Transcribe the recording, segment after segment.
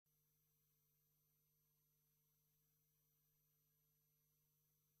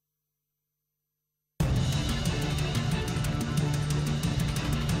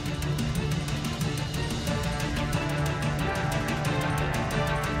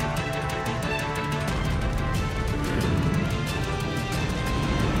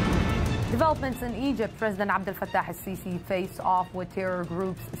Developments in Egypt. President Abdel Fattah al-Sisi face off with terror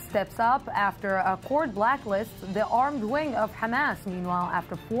groups steps up after a court blacklists the armed wing of Hamas. Meanwhile,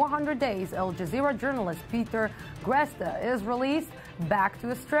 after 400 days, Al Jazeera journalist Peter Gresta is released back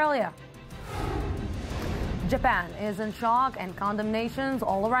to Australia. Japan is in shock and condemnations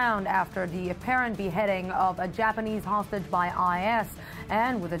all around after the apparent beheading of a Japanese hostage by IS.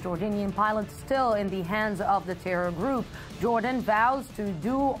 And with a Jordanian pilot still in the hands of the terror group, Jordan vows to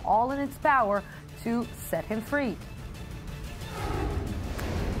do all in its power to set him free.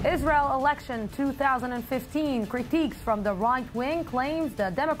 Israel election 2015 critiques from the right wing claims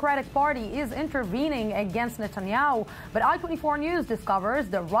the Democratic Party is intervening against Netanyahu, but I-24 News discovers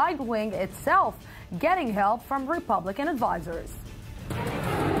the right wing itself getting help from Republican advisors.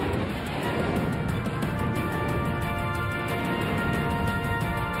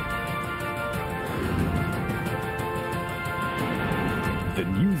 The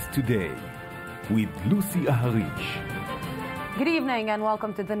News Today with Lucy Aharish. Good evening and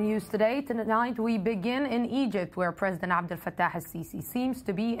welcome to the news today. Tonight we begin in Egypt, where President Abdel Fattah al-Sisi seems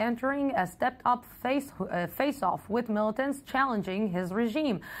to be entering a stepped-up face-off with militants challenging his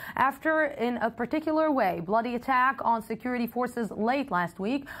regime. After, in a particular way, bloody attack on security forces late last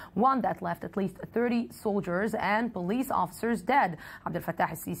week, one that left at least 30 soldiers and police officers dead. Abdel Fattah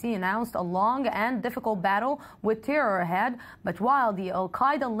al-Sisi announced a long and difficult battle with terror ahead, but while the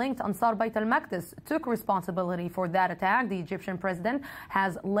Al-Qaeda-linked Ansar Bayt al-Maqdis took responsibility for that attack, the Egyptian president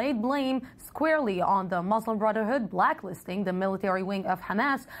has laid blame squarely on the Muslim Brotherhood, blacklisting the military wing of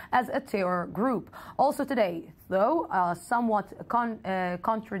Hamas as a terror group. Also today, though, a somewhat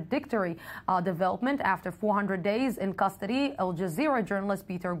contradictory development. After 400 days in custody, Al Jazeera journalist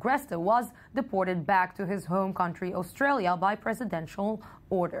Peter Gresta was deported back to his home country, Australia, by presidential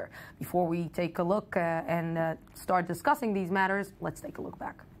order. Before we take a look and start discussing these matters, let's take a look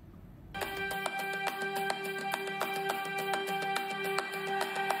back.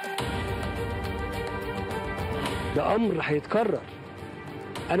 ده امر هيتكرر.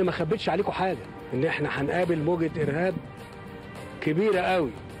 انا ما خبيتش عليكم حاجه ان احنا هنقابل موجه ارهاب كبيره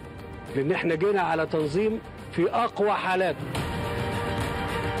قوي، لان احنا جينا على تنظيم في اقوى حالاته.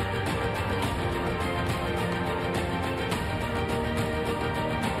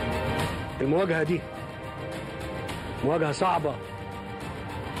 المواجهه دي مواجهه صعبه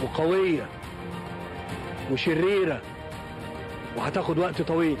وقويه وشريره وهتاخد وقت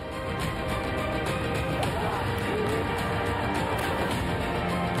طويل.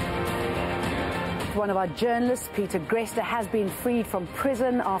 One of our journalists, Peter Gresta, has been freed from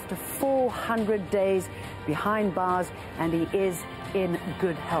prison after 400 days behind bars, and he is in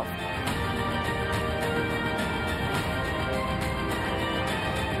good health.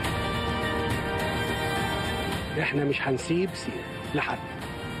 احنا مش هنسيب سينا لحد،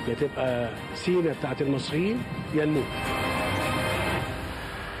 يا تبقى سينا بتاعت المصريين يا نموت.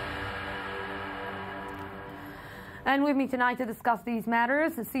 And with me tonight to discuss these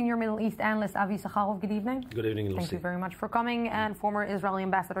matters, Senior Middle East Analyst Avi Sakharov. Good evening. Good evening, Lucy. Thank you very much for coming. And former Israeli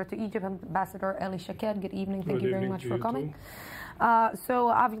Ambassador to Egypt, Ambassador Eli Shaked. Good evening. Thank you very much for coming. So,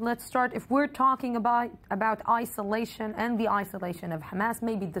 Avi, let's start. If we're talking about isolation and the isolation of Hamas,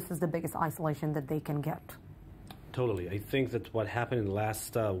 maybe this is the biggest isolation that they can get. Totally. I think that what happened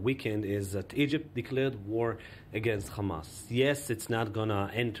last weekend is that Egypt declared war against Hamas. Yes, it's not going to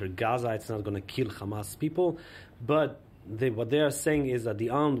enter Gaza. It's not going to kill Hamas people. But what they are saying is that the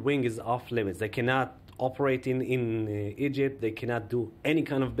armed wing is off limits. They cannot operate in Egypt. They cannot do any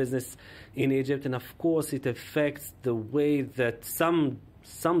kind of business in Egypt. And, of course, it affects the way that some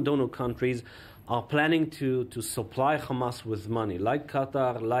donor countries are planning to supply Hamas with money, like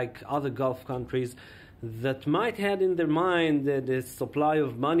Qatar, like other Gulf countries, that might have in their mind the supply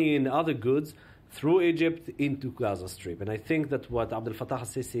of money and other goods through Egypt into Gaza Strip. And I think that what Abdel Fattah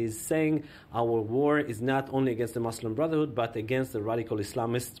al-Sisi is saying, our war is not only against the Muslim Brotherhood, but against the radical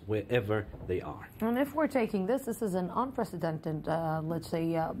Islamists wherever they are. And if we're taking this is an unprecedented, let's say,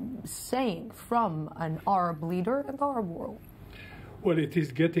 saying from an Arab leader in the Arab world. Well, it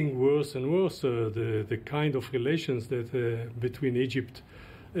is getting worse and worse, the kind of relations that between Egypt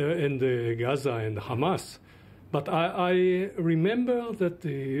and Gaza and Hamas. But I remember that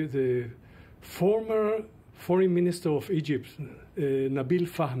the former foreign minister of Egypt, Nabil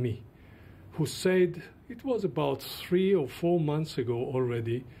Fahmy, who said, it was about 3 or 4 months ago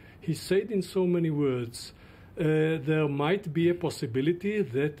already, he said in so many words, there might be a possibility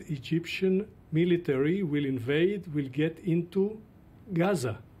that Egyptian military will get into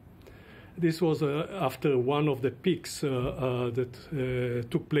Gaza. This was after one of the peaks that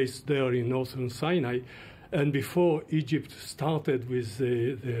took place there in northern Sinai. and before Egypt started with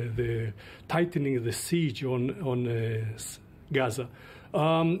the tightening the siege on Gaza.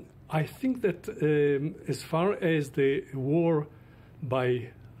 I think that as far as the war by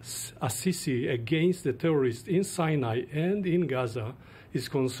Assisi against the terrorists in Sinai and in Gaza is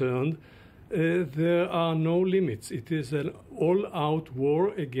concerned, there are no limits. It is an all-out war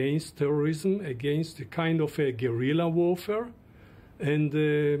against terrorism, against a kind of a guerrilla warfare, and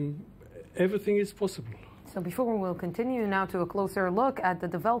everything is possible. So before we'll continue now to a closer look at the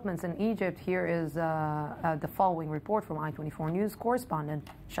developments in Egypt, here is the following report from I-24 News correspondent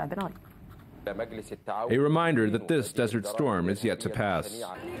Shai Ben Ali. A reminder that this desert storm is yet to pass.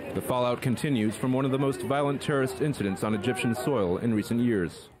 The fallout continues from one of the most violent terrorist incidents on Egyptian soil in recent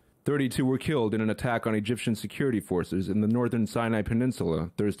years. 32 were killed in an attack on Egyptian security forces in the northern Sinai Peninsula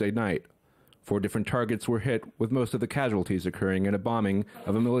Thursday night. 4 different targets were hit, with most of the casualties occurring in a bombing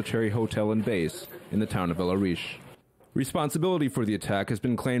of a military hotel and base in the town of El Arish. Responsibility for the attack has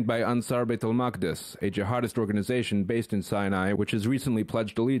been claimed by Ansar Beit al-Maqdis, a jihadist organization based in Sinai which has recently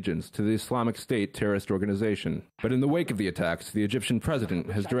pledged allegiance to the Islamic State terrorist organization. But in the wake of the attacks, the Egyptian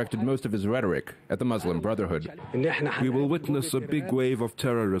president has directed most of his rhetoric at the Muslim Brotherhood. We will witness a big wave of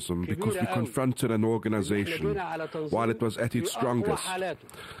terrorism because we confronted an organization while it was at its strongest.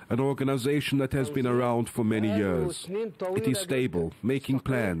 An organization that has been around for many years. It is stable, making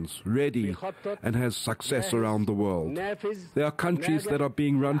plans, ready, and has success around the world. There are countries that are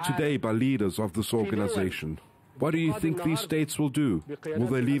being run today by leaders of this organization. What do you think these states will do? Will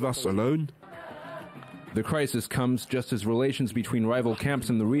they leave us alone? The crisis comes just as relations between rival camps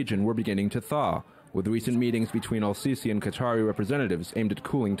in the region were beginning to thaw, with recent meetings between al-Sisi and Qatari representatives aimed at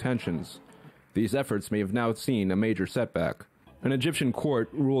cooling tensions. These efforts may have now seen a major setback. An Egyptian court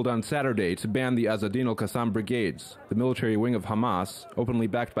ruled on Saturday to ban the Azadin al-Qassam brigades, the military wing of Hamas, openly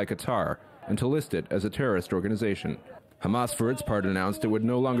backed by Qatar, and to list it as a terrorist organization. Hamas, for its part, announced it would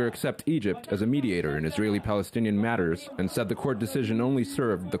no longer accept Egypt as a mediator in Israeli-Palestinian matters and said the court decision only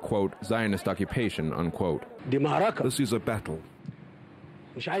served the, quote, Zionist occupation, unquote. This is a battle.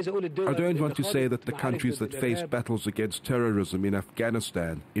 I don't want to say that the countries that faced battles against terrorism in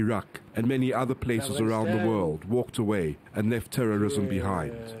Afghanistan, Iraq, and many other places around the world walked away and left terrorism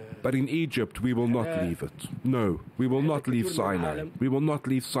behind. But in Egypt, we will not leave it. No, we will not leave Sinai. We will not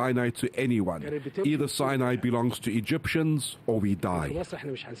leave Sinai to anyone. Either Sinai belongs to Egyptians or we die.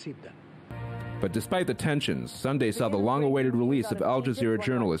 But despite the tensions, Sunday saw the long-awaited release of Al Jazeera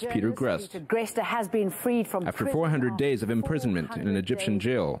journalist Peter Grest. Has been freed from after 400 days of imprisonment in an Egyptian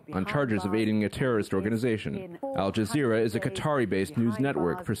jail on charges of aiding a terrorist organization. Al Jazeera is a Qatari-based news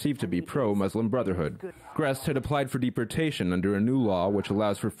network perceived to be pro-Muslim Brotherhood. Grest had applied for deportation under a new law which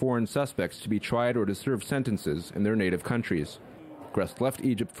allows for foreign suspects to be tried or to serve sentences in their native countries. Grest left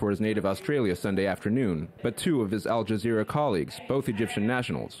Egypt for his native Australia Sunday afternoon, but 2 of his Al Jazeera colleagues, both Egyptian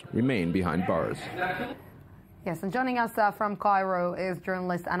nationals, remain behind bars. Yes, and joining us from Cairo is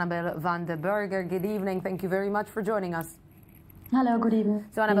journalist Annabelle van den Berger. Good evening. Thank you very much for joining us. Hello, good evening.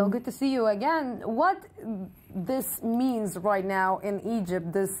 So, Annabelle, good to see you again. What this means right now in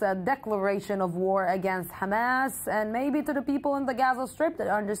Egypt, this declaration of war against Hamas, and maybe to the people in the Gaza Strip that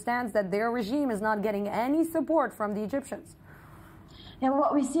understands that their regime is not getting any support from the Egyptians? Yeah,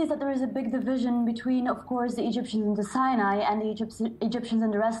 what we see is that there is a big division between, of course, the Egyptians in the Sinai and the Egyptians in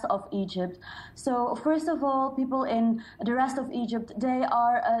the rest of Egypt. So, first of all, people in the rest of Egypt, they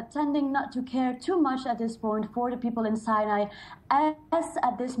are tending not to care too much at this point for the people in Sinai, as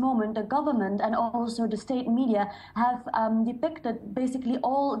at this moment the government and also the state media have depicted basically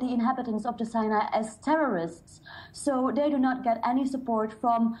all the inhabitants of the Sinai as terrorists. So they do not get any support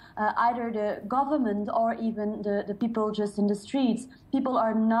from either the government or even the people just in the streets. People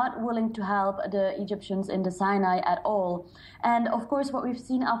are not willing to help the Egyptians in the Sinai at all. And of course, what we've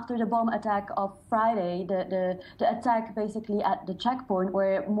seen after the bomb attack of Friday, the attack basically at the checkpoint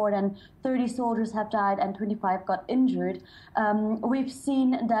where more than 30 soldiers have died and 25 got injured, we've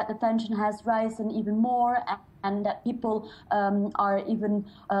seen that the tension has risen even more, and that people are even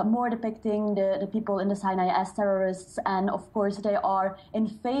more depicting the people in the Sinai as terrorists. And of course, they are in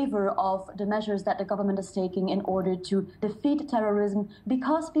favor of the measures that the government is taking in order to defeat terrorism,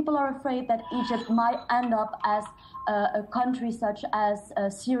 because people are afraid that Egypt might end up as a country such as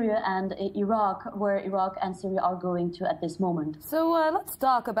Syria and Iraq, where Iraq and Syria are going to at this moment. So let's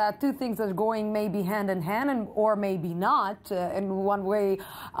talk about 2 things that are going maybe hand in hand or maybe not in one way.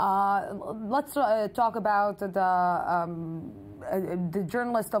 Let's talk about the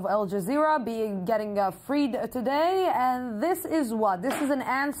journalist of Al Jazeera getting freed today, and this is what? This is an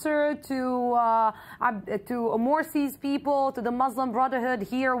answer to Morsi's people, to the Muslim Brotherhood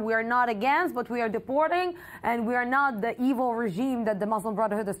here. We are not against, but we are deporting, and we are not the evil regime that the Muslim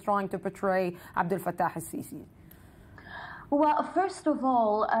Brotherhood is trying to portray Abdel Fattah al-Sisi. Well, first of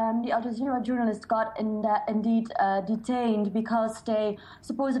all, the Al Jazeera journalist got indeed detained because they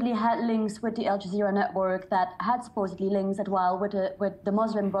supposedly had links with the Al Jazeera network that had supposedly links as well with the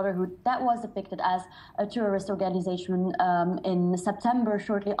Muslim Brotherhood that was depicted as a terrorist organization in September,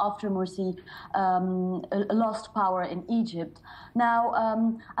 shortly after Morsi lost power in Egypt. Now,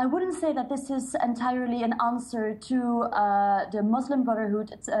 I wouldn't say that this is entirely an answer to the Muslim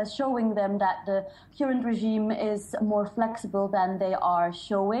Brotherhood, showing them that the current regime is more flexible than they are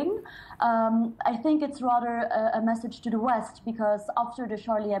showing. I think it's rather a message to the West, because after the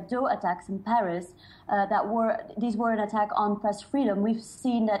Charlie Hebdo attacks in Paris, these were an attack on press freedom. We've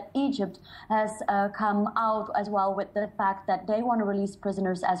seen that Egypt has come out as well with the fact that they want to release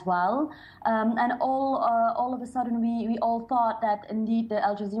prisoners as well. And all of a sudden, we all thought that indeed the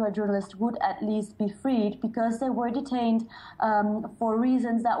Al Jazeera journalists would at least be freed, because they were detained for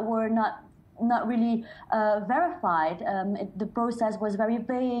reasons that were not really verified. The process was very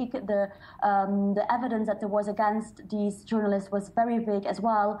vague. The evidence that there was against these journalists was very vague as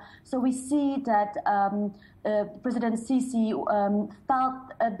well. So we see that President Sisi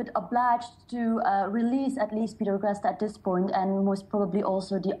felt a bit obliged to release at least Peter Greste at this point, and most probably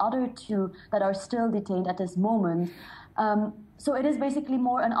also the other two that are still detained at this moment. So it is basically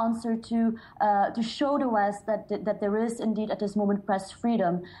more an answer to show the West that there is indeed at this moment press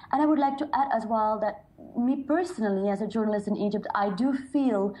freedom. And I would like to add as well that me personally, as a journalist in Egypt, I do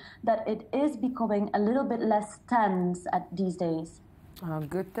feel that it is becoming a little bit less tense these days.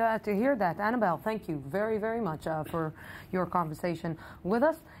 Good to hear that. Annabelle, thank you very, very much for your conversation with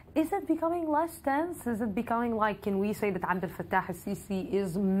us. Is it becoming less tense? Is it becoming like, can we say that Abdel Fattah al-Sisi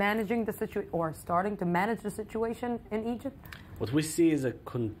is managing the situation, or starting to manage the situation in Egypt? What we see is a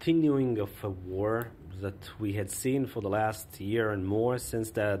continuing of a war that we had seen for the last year and more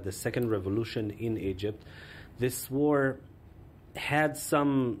since the second revolution in Egypt. This war had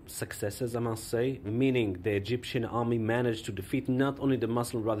some successes, I must say, meaning the Egyptian army managed to defeat not only the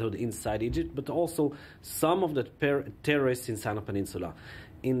Muslim Brotherhood inside Egypt, but also some of the terrorists in Sinai Peninsula.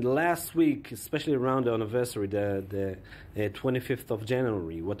 In the last week, especially around the anniversary, the 25th of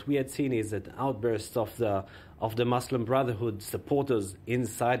January, what we had seen is an outburst of the Muslim Brotherhood supporters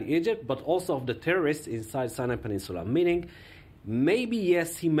inside Egypt, but also of the terrorists inside Sinai Peninsula, meaning maybe,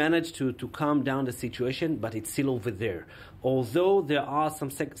 yes, he managed to calm down the situation, but it's still over there. Although there are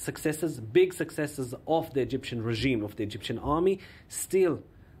some successes, big successes of the Egyptian regime, of the Egyptian army, still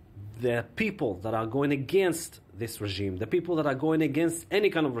the people that are going against this regime, the people that are going against any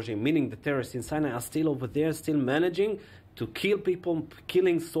kind of regime, meaning the terrorists in Sinai, are still over there, still managing to kill people,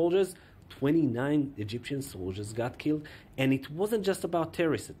 killing soldiers. 29 Egyptian soldiers got killed, and it wasn't just about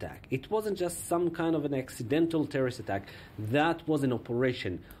terrorist attack. It wasn't just some kind of an accidental terrorist attack. That was an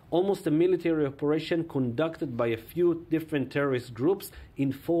operation, almost a military operation conducted by a few different terrorist groups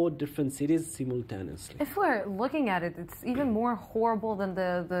in 4 different cities simultaneously. If we're looking at it, it's even more horrible than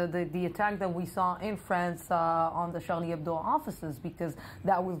the attack that we saw in France on the Charlie Hebdo offices, because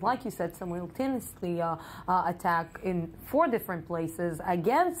that was, like you said, simultaneously attack in 4 different places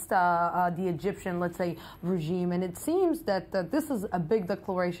against the Egyptian, let's say, regime. And it seems that this is a big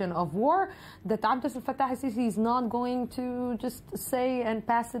declaration of war, that Abdel Fattah al-Sisi is not going to just say and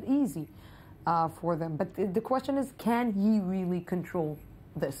pass it easy for them. But the question is, can he really control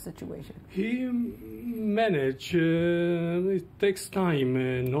this situation? He managed. It takes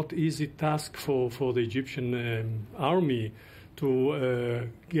time. Not easy task for the Egyptian army to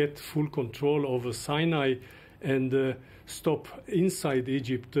get full control over Sinai and stop inside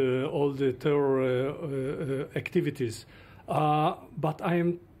Egypt all the terror activities. But I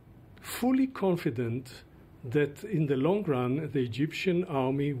am fully confident that in the long run, the Egyptian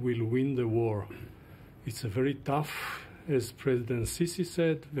army will win the war. It's a very tough, as President Sisi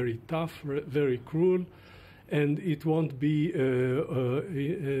said, very tough, very cruel, and it won't be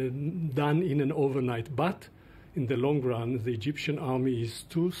done in an overnight. But in the long run, the Egyptian army is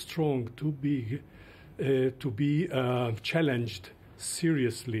too strong, too big, to be challenged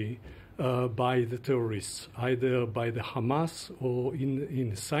seriously by the terrorists, either by the Hamas or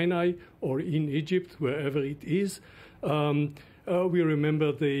in Sinai or in Egypt, wherever it is. We remember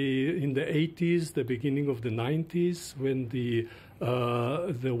in the 80s, the beginning of the 90s, when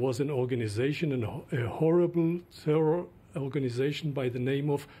there was an organization, a horrible terror organization by the name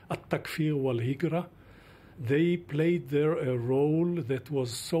of At-Takfir wal-Hijra, they played there a role that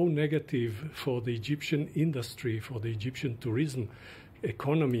was so negative for the Egyptian industry, for the Egyptian tourism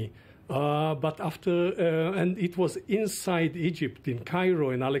economy. But after, and it was inside Egypt, in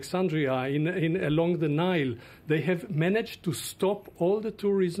Cairo, in Alexandria, along the Nile, they have managed to stop all the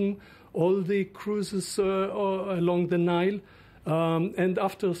tourism, all the cruises along the Nile. And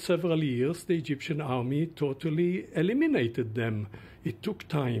after several years, the Egyptian army totally eliminated them. It took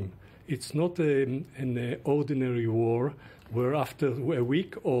time. It's not an ordinary war where after a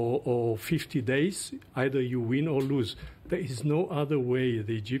week or 50 days, either you win or lose. There is no other way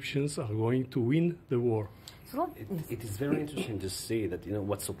the Egyptians are going to win the war. It is very interesting to see that,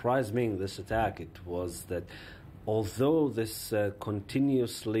 what surprised me in this attack, it was that although this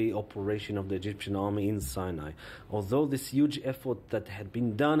continuously operation of the Egyptian army in Sinai, although this huge effort that had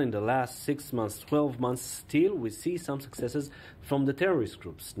been done in the last 6 months, 12 months, still we see some successes from the terrorist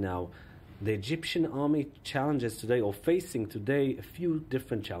groups. Now, the Egyptian army challenges today, or facing today, a few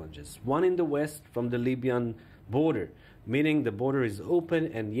different challenges. One in the west from the Libyan border, meaning the border is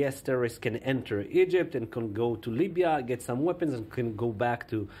open and yes, terrorists can enter Egypt and can go to Libya, get some weapons and can go back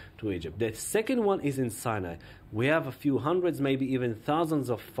to Egypt. The second one is in Sinai. We have a few hundreds, maybe even thousands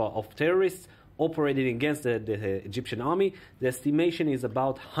of terrorists operating against the Egyptian army. The estimation is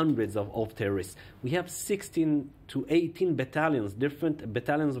about hundreds of terrorists. We have 16 to 18 battalions, different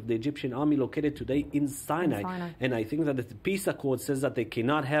battalions of the Egyptian army located today in Sinai. And I think that the peace accord says that they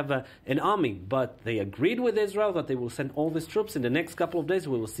cannot have an army, but they agreed with Israel that they will send all these troops. In the next couple of days,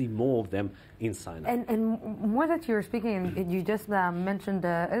 we will see more of them in Sinai. And more that you're speaking, you just mentioned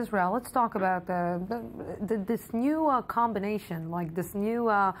Israel. Let's talk about this new combination, like this new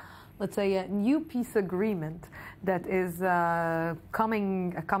let's say, a new peace agreement that is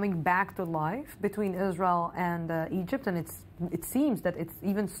coming back to life between Israel and Egypt, and it seems that it's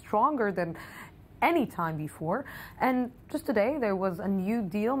even stronger than any time before. And just today, there was a new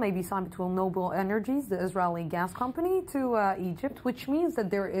deal, maybe signed between Noble Energies, the Israeli gas company, to Egypt, which means that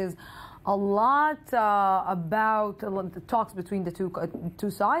there is a lot about the talks between the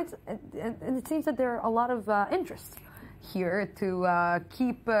two sides, and it seems that there are a lot of interest here to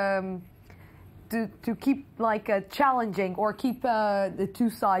keep challenging or keep the two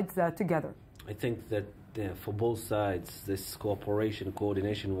sides together. I think that for both sides, this cooperation,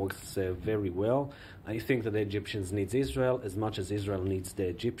 coordination works very well. I think that the Egyptians need Israel as much as Israel needs the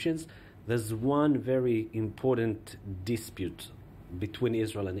Egyptians. There's one very important dispute between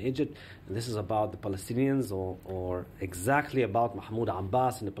Israel and Egypt, and this is about the Palestinians, or exactly about Mahmoud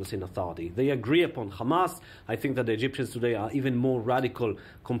Abbas and the Palestinian Authority. They agree upon Hamas. I think that the Egyptians today are even more radical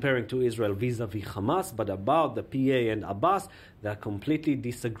comparing to Israel vis-a-vis Hamas, but about the PA and Abbas, they completely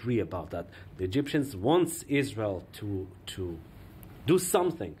disagree about that. The Egyptians want Israel to do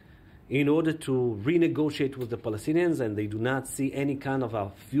something in order to renegotiate with the Palestinians, and they do not see any kind of a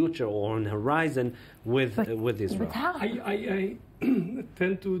future or an horizon with Israel. But how? I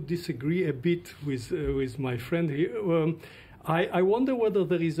tend to disagree a bit with my friend here. I wonder whether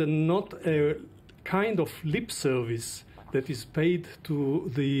there is not a kind of lip service that is paid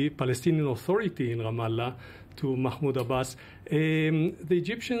to the Palestinian Authority in Ramallah, to Mahmoud Abbas. The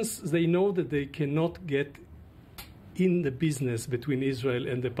Egyptians, they know that they cannot get in the business between Israel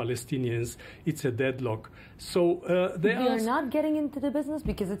and the Palestinians. It's a deadlock. So they are not getting into the business,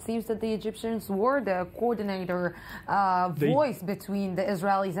 because it seems that the Egyptians were the coordinator voice between the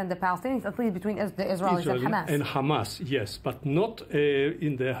Israelis and the Palestinians, at least between the Israelis and Hamas. And Hamas, yes, but not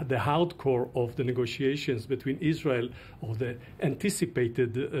in the hardcore of the negotiations between Israel, or the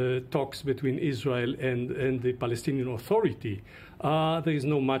anticipated talks between Israel and the Palestinian Authority. There is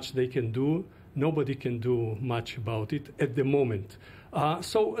not much they can do. Nobody can do much about it at the moment.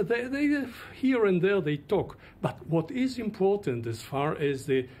 So they here and there they talk. But what is important as far as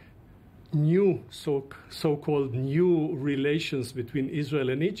the new so-called new relations between Israel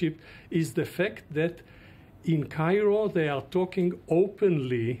and Egypt is the fact that in Cairo they are talking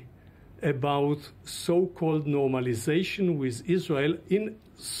openly about so-called normalization with Israel in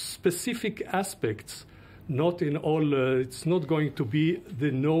specific aspects. Not in all, it's not going to be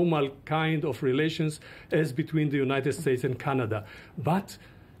the normal kind of relations as between the United States and Canada. But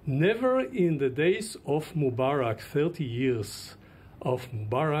never in the days of Mubarak, 30 years of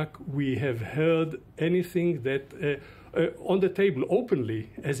Mubarak, we have heard anything that on the table openly,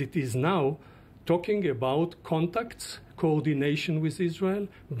 as it is now, talking about contacts, coordination with Israel,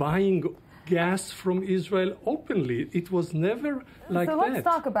 buying gas from Israel openly. It was never like that. So let's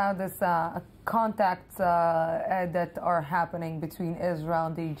talk about this contacts that are happening between Israel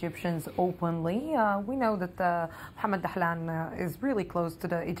and the Egyptians openly. We know that Mohammed Dahlan is really close to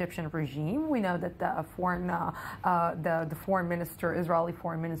the Egyptian regime. We know that the foreign minister, Israeli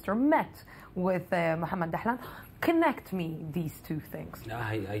foreign minister, met with Mohammed Dahlan. Connect me these two things.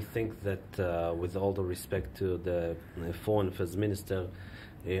 I think that with all the respect to the foreign affairs minister,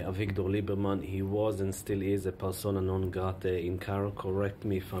 Avigdor Lieberman, he was and still is a persona non grata in Cairo. Correct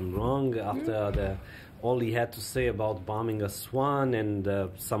me if I'm wrong. After all he had to say about bombing Aswan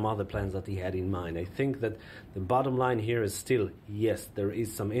and some other plans that he had in mind. I think that the bottom line here is still, yes, there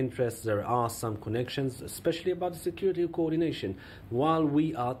is some interest, there are some connections, especially about the security coordination. While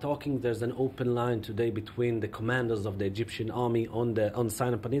we are talking, there's an open line today between the commanders of the Egyptian army on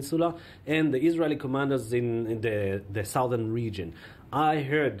Sinai Peninsula and the Israeli commanders in the southern region. I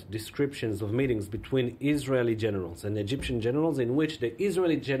heard descriptions of meetings between Israeli generals and Egyptian generals in which the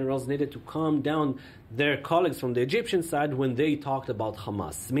Israeli generals needed to calm down their colleagues from the Egyptian side when they talked about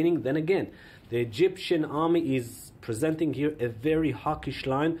Hamas. Meaning, then again, the Egyptian army is presenting here a very hawkish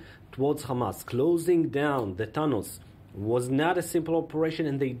line towards Hamas. Closing down the tunnels was not a simple operation,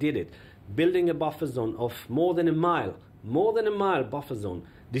 and they did it. Building a buffer zone of more than a mile buffer zone,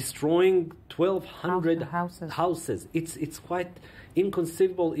 destroying 1,200 houses. It's quite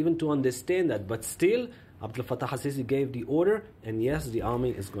inconceivable even to understand that, but still Abdel Fattah al-Sisi gave the order, and yes, the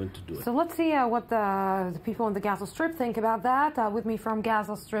army is going to do it. So let's see what the people in the Gaza Strip think about that. With me from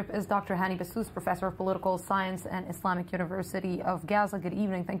Gaza Strip is Dr. Hani Bassous, Professor of Political Science and Islamic University of Gaza. Good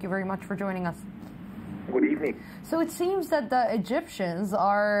evening. Thank you very much for joining us. Good evening. So it seems that the Egyptians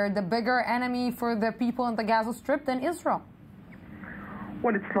are the bigger enemy for the people in the Gaza Strip than Israel.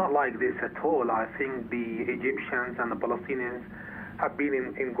 Well, it's not like this at all. I think the Egyptians and the Palestinians have been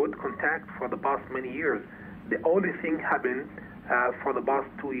in good contact for the past many years. The only thing happened for the past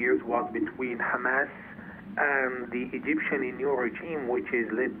 2 years was between Hamas and the Egyptian new regime, which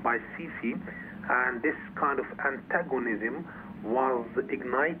is led by Sisi, and this kind of antagonism was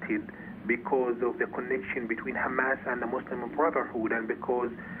ignited because of the connection between Hamas and the Muslim Brotherhood, and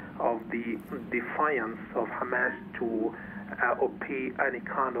because of the defiance of Hamas to obey any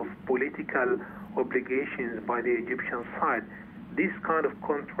kind of political obligations by the Egyptian side. These kind of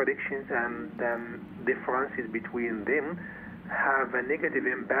contradictions and differences between them have a negative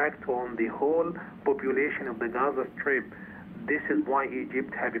impact on the whole population of the Gaza Strip. This is why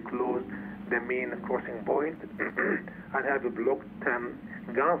Egypt have closed the main crossing point and have blocked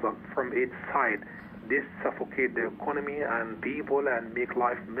Gaza from its side. This suffocates the economy and people and make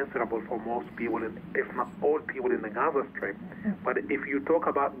life miserable for most people, if not all people in the Gaza Strip. But if you talk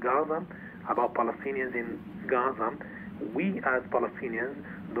about Gaza, about Palestinians in Gaza, we as Palestinians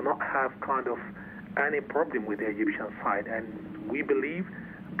do not have kind of any problem with the Egyptian side, and we believe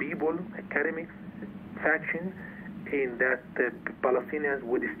people, academics, factions, in that the Palestinians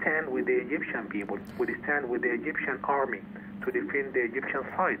would stand with the Egyptian people, would stand with the Egyptian army to defend the Egyptian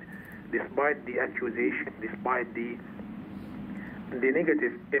side, despite the accusation, despite the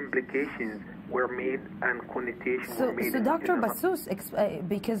negative implications were made and connotations were made. So Dr. Bassous,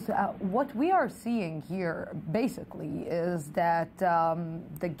 because what we are seeing here basically is that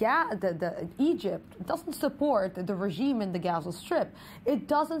Egypt doesn't support the regime in the Gaza Strip. It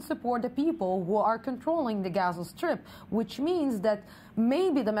doesn't support the people who are controlling the Gaza Strip, which means that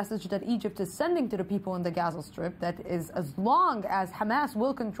maybe the message that Egypt is sending to the people in the Gaza Strip, that is, as long as Hamas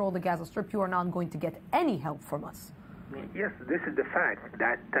will control the Gaza Strip, you are not going to get any help from us. Yes, this is the fact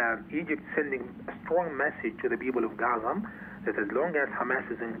that Egypt is sending a strong message to the people of Gaza that as long as Hamas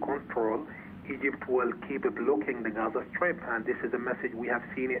is in control, Egypt will keep blocking the Gaza Strip. And this is a message we have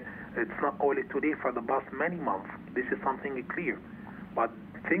seen. It's not only today, for the past many months. This is something clear. But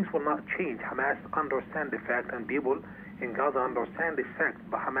things will not change. Hamas understand the fact, and people in Gaza understand the fact.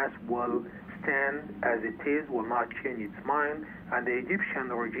 But Hamas will stand as it is, will not change its mind, and the Egyptian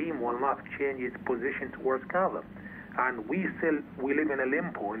regime will not change its position towards Gaza. And we live in a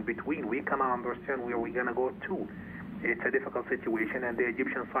limbo in between. We cannot understand where we're going to go to. It's a difficult situation, and the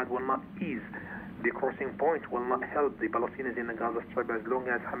Egyptian side will not ease. The crossing point will not help the Palestinians in the Gaza Strip as long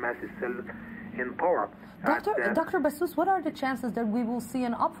as Hamas is still in power. Dr. Bassous, what are the chances that we will see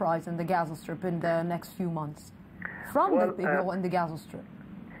an uprising in the Gaza Strip in the next few months from the people in the Gaza Strip?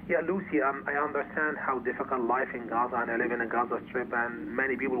 Yeah, Lucy, I understand how difficult life in Gaza, and I live in the Gaza Strip, and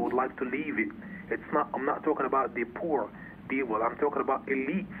many people would like to leave it. I'm not talking about the poor people. I'm talking about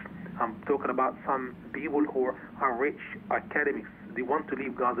elites. I'm talking about some people who are rich academics. They want to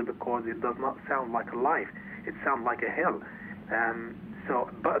leave Gaza because it does not sound like a life. It sounds like a hell. So,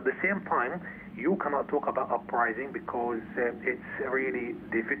 but at the same time, you cannot talk about uprising because it's really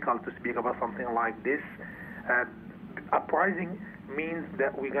difficult to speak about something like this. Uprising means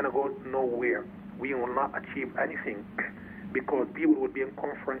that we're going to go nowhere. We will not achieve anything because people will be in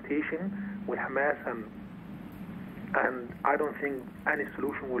confrontation with Hamas, and I don't think any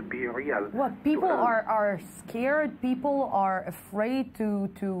solution will be real. What, people are scared, people are afraid to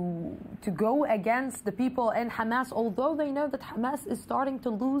go against the people in Hamas, although they know that Hamas is starting to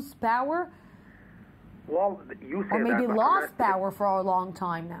lose power? Well, you say or maybe that, lost power for a long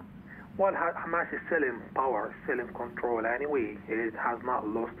time now. Well, Hamas is still in power, still in control anyway. It has not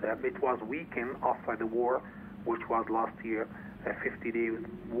lost. It was weakened after the war, which was last year, a 50-day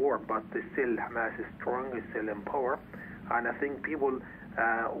war, but still Hamas is strong, is still in power. And I think people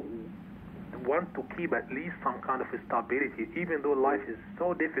want to keep at least some kind of stability, even though life is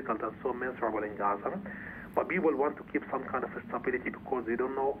so difficult and so miserable in Gaza. But people want to keep some kind of stability because they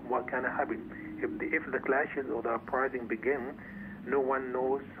don't know what can happen. If the clashes or the uprising begin, no one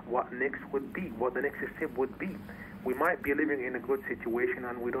knows what next would be, what the next step would be. We might be living in a good situation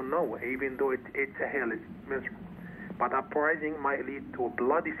and we don't know, even though it's a hell, it's miserable. But uprising might lead to a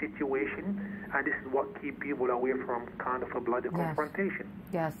bloody situation, and this is what keeps people away from kind of a bloody confrontation.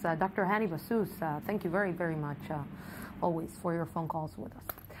 Yes, Dr. Hani Bassous, thank you very, very much, always, for your phone calls with us.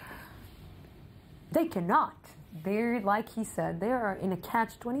 They cannot. They're, like he said, they are in a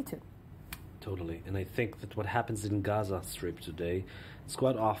catch-22. Totally. And I think that what happens in Gaza Strip today is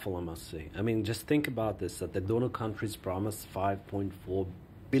quite awful, I must say. I mean, just think about this, that the donor countries promised $5.4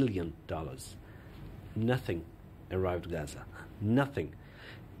 billion. Nothing arrived Gaza. Nothing.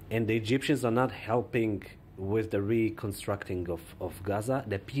 And the Egyptians are not helping with the reconstructing of Gaza.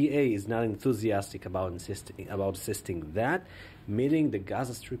 The PA is not enthusiastic about assisting that, meaning the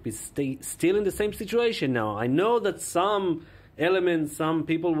Gaza Strip is still in the same situation now. I know that some elements, some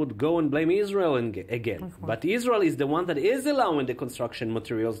people would go and blame Israel again. But Israel is the one that is allowing the construction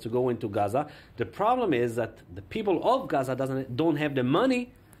materials to go into Gaza. The problem is that the people of Gaza don't have the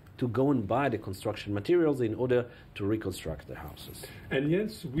money to go and buy the construction materials in order to reconstruct their houses. And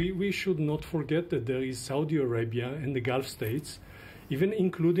yes, we should not forget that there is Saudi Arabia and the Gulf states, even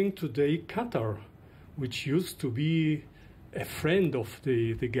including today Qatar, which used to be a friend of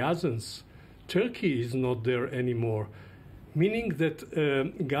the Gazans. Turkey is not there anymore, meaning that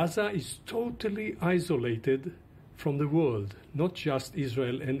Gaza is totally isolated from the world, not just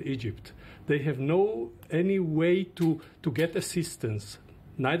Israel and Egypt. They have any way to get assistance,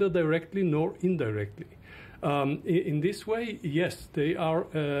 neither directly nor indirectly. In this way, yes, they are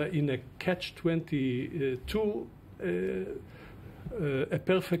in a catch-22, a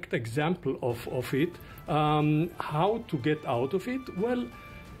perfect example of it. How to get out of it? Well,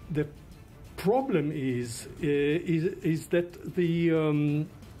 the problem is that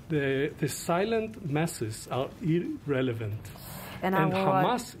the silent masses are irrelevant, and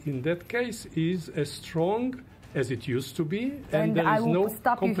Hamas in that case is as strong as it used to be, and there is no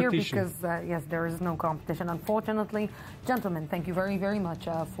stop competition. You here because yes, there is no competition, unfortunately. Gentlemen, thank you very, very much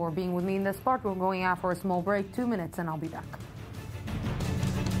for being with me in this part. We're going out for a small break, 2 minutes, and I'll be back.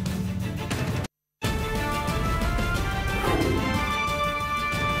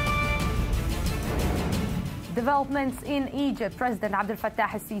 Developments in Egypt. President Abdel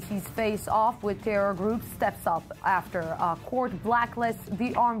Fattah al-Sisi's face-off with terror groups steps up after a court blacklists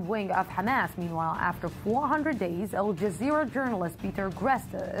the armed wing of Hamas. Meanwhile, after 400 days, Al Jazeera journalist Peter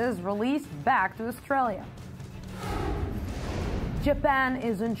Greste is released back to Australia. Japan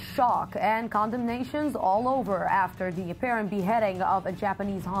is in shock and condemnations all over after the apparent beheading of a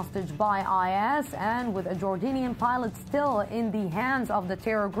Japanese hostage by IS, and with a Jordanian pilot still in the hands of the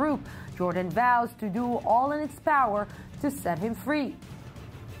terror group, Jordan vows to do all in its power to set him free.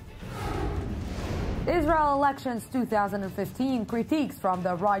 Israel elections 2015 critiques from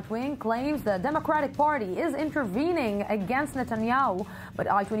the right wing claims the Democratic Party is intervening against Netanyahu, but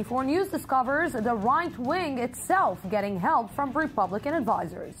I-24 News discovers the right wing itself getting help from Republican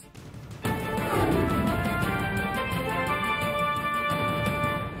advisors.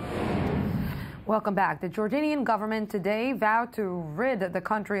 Welcome back. The Jordanian government today vowed to rid the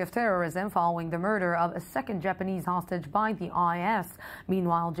country of terrorism following the murder of a second Japanese hostage by the IS.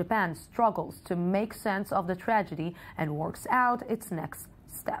 Meanwhile, Japan struggles to make sense of the tragedy and works out its next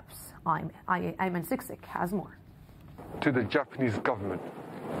steps. Ayman Siksik has more. To the Japanese government,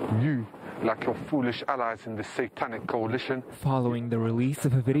 you, like your foolish allies in the satanic coalition. Following the release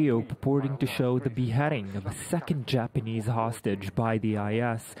of a video purporting to show the beheading of a second Japanese hostage by the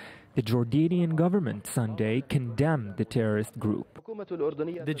IS, The Jordanian government Sunday condemned the terrorist group.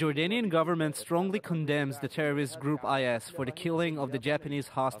 The Jordanian government strongly condemns the terrorist group IS for the killing of the Japanese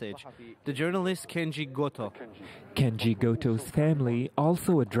hostage, the journalist Kenji Goto. Kenji Goto's family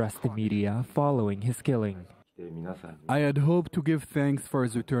also addressed the media following his killing. I had hoped to give thanks for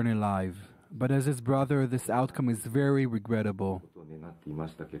his return alive, but as his brother, this outcome is very regrettable.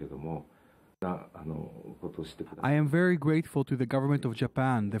 I am very grateful to the government of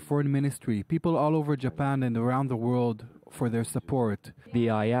Japan, the foreign ministry, people all over Japan and around the world for their support. The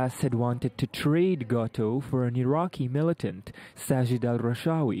IS had wanted to trade Goto for an Iraqi militant, Sajid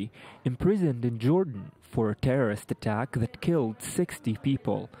al-Rashawi, imprisoned in Jordan for a terrorist attack that killed 60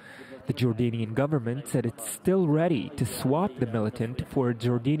 people. The Jordanian government said it's still ready to swap the militant for a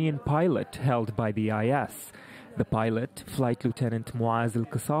Jordanian pilot held by the IS. The pilot, Flight Lieutenant Muaz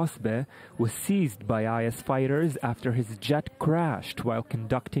al-Qasasbeh, was seized by IS fighters after his jet crashed while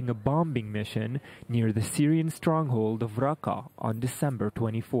conducting a bombing mission near the Syrian stronghold of Raqqa on December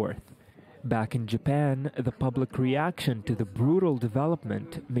 24th. Back in Japan, the public reaction to the brutal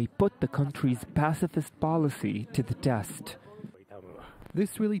development may put the country's pacifist policy to the test.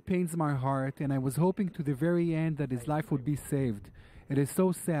 This really pains my heart, and I was hoping to the very end that his life would be saved. It is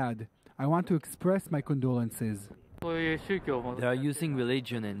so sad. I want to express my condolences. They are using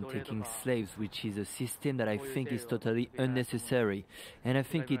religion and taking slaves, which is a system that I think is totally unnecessary. And I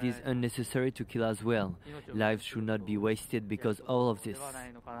think it is unnecessary to kill as well. Lives should not be wasted because all of this.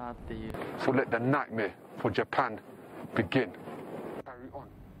 So let the nightmare for Japan begin.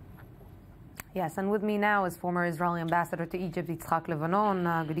 Yes, and with me now is former Israeli ambassador to Egypt, Yitzhak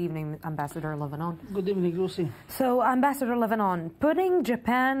Levanon. Good evening, Ambassador Levanon. Good evening, Lucy. So, Ambassador Levanon, putting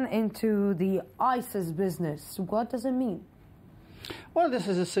Japan into the ISIS business, what does it mean? Well, this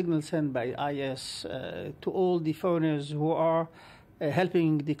is a signal sent by IS to all the foreigners who are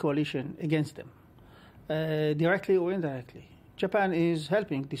helping the coalition against them, directly or indirectly. Japan is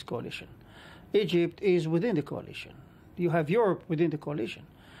helping this coalition. Egypt is within the coalition. You have Europe within the coalition.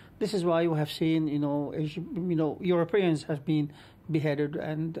 This is why you have seen, Europeans have been beheaded,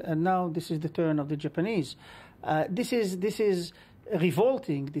 and now this is the turn of the Japanese. This is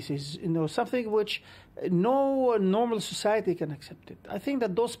revolting. This is something which no normal society can accept it. I think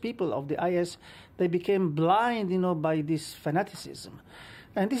that those people of the IS, they became blind, by this fanaticism,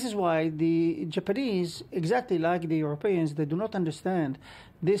 and this is why the Japanese, exactly like the Europeans, they do not understand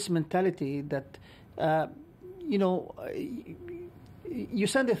this mentality that you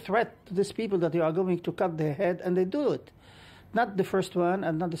send a threat to these people that you are going to cut their head, and they do it. Not the first one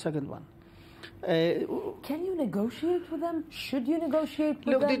and not the second one. Can you negotiate with them? Should you negotiate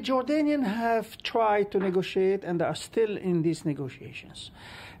with them? Look, the Jordanians have tried to negotiate, and they are still in these negotiations.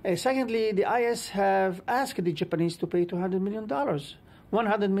 Secondly, the IS have asked the Japanese to pay $200 million,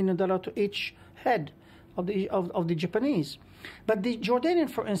 $100 million to each head of the Japanese. But the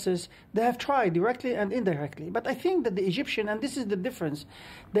Jordanian, for instance, they have tried directly and indirectly. But I think that the Egyptian, and this is the difference,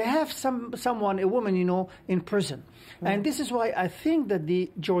 they have someone, a woman, in prison. Mm. And this is why I think that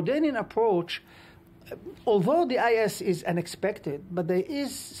the Jordanian approach, although the IS is unexpected, but there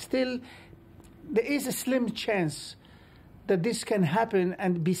is a slim chance that this can happen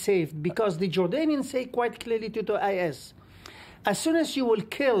and be saved, because the Jordanians say quite clearly to the IS, as soon as you will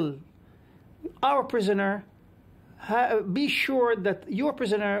kill our prisoner, be sure that your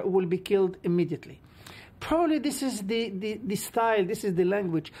prisoner will be killed immediately. Probably this is the style, this is the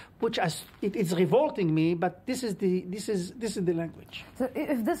language, which it is revolting me, but this is the language. So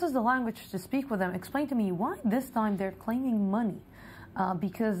if this is the language to speak with them, explain to me why this time they're claiming money.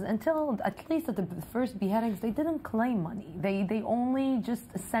 Because until, at least at the first beheadings, they didn't claim money. They only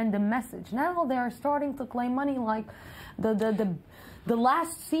just send a message. Now they are starting to claim money, like the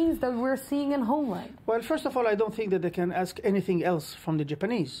last scenes that we're seeing in Homeland. Well, first of all, I don't think that they can ask anything else from the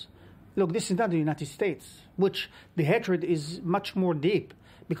Japanese. Look, this is not the United States, which the hatred is much more deep,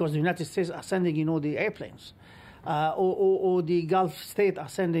 because the United States are sending, the airplanes. Or the Gulf states are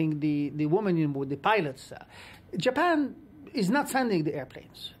sending the women, the pilots. Japan is not sending the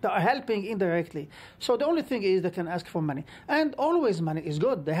airplanes. They are helping indirectly. So the only thing is they can ask for money. And always money is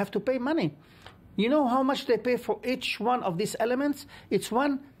good. They have to pay money. You know how much they pay for each one of these elements? It's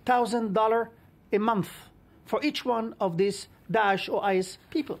 $1,000 a month for each one of these Daesh or IS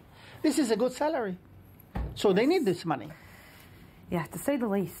people. This is a good salary. So they need this money. Yeah, to say the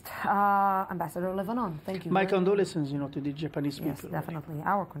least. Ambassador Levanon, thank you. My condolences, to the Japanese people. Yes, definitely.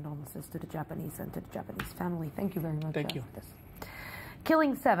 Our condolences to the Japanese and to the Japanese family. Thank you very much. Thank you. For this.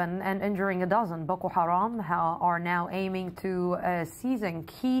 killing 7 and injuring a dozen. Boko Haram are now aiming to seizing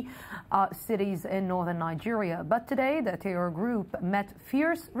key cities in northern Nigeria. But today, the terror group met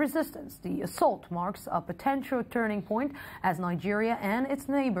fierce resistance. The assault marks a potential turning point as Nigeria and its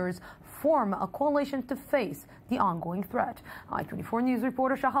neighbors form a coalition to face the ongoing threat. I-24 News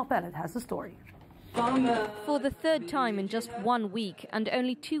reporter Shahal Pellet has the story. For the third time in just 1 week and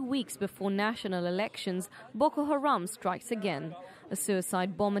only 2 weeks before national elections, Boko Haram strikes again. A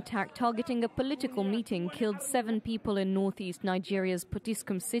suicide bomb attack targeting a political meeting killed 7 people in northeast Nigeria's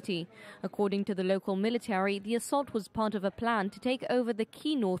Potiskum city. According to the local military, the assault was part of a plan to take over the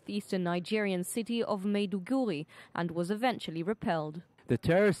key northeastern Nigerian city of Maiduguri and was eventually repelled. The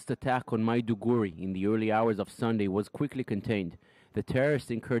terrorist attack on Maiduguri in the early hours of Sunday was quickly contained. The terrorists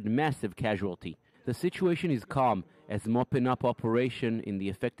incurred massive casualty. The situation is calm as mopping-up operation in the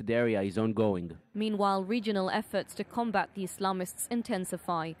affected area is ongoing. Meanwhile, regional efforts to combat the Islamists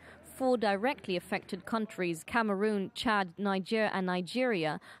intensify. 4 directly affected countries, Cameroon, Chad, Niger and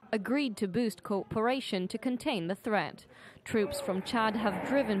Nigeria, agreed to boost cooperation to contain the threat. Troops from Chad have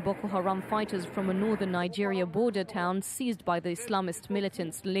driven Boko Haram fighters from a northern Nigeria border town seized by the Islamist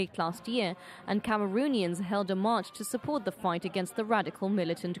militants late last year, and Cameroonians held a march to support the fight against the radical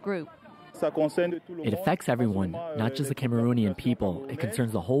militant group. It affects everyone, not just the Cameroonian people. It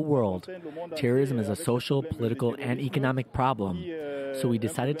concerns the whole world. Terrorism is a social, political, and economic problem. So we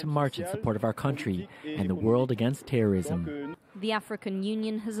decided to march in support of our country and the world against terrorism. The African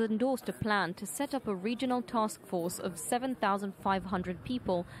Union has endorsed a plan to set up a regional task force of 7,500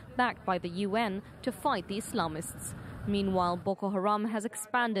 people backed by the UN to fight the Islamists. Meanwhile, Boko Haram has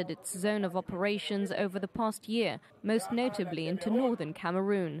expanded its zone of operations over the past year, most notably into northern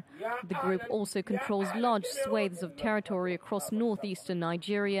Cameroon. The group also controls large swathes of territory across northeastern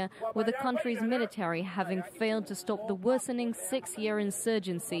Nigeria, with the country's military having failed to stop the worsening 6-year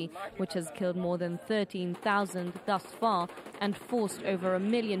insurgency, which has killed more than 13,000 thus far and forced over 1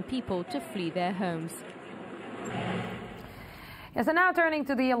 million people to flee their homes. Yes, and now turning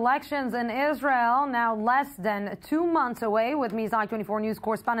to the elections in Israel, now less than 2 months away, with me is I-24 News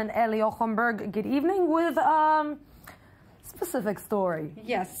correspondent Eli Ochenberg. Good evening with specific story.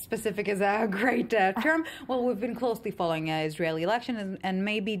 Yes, specific is a great term. Well, we've been closely following Israeli election, and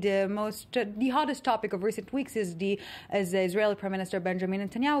maybe the hottest topic of recent weeks is the Israeli Prime Minister Benjamin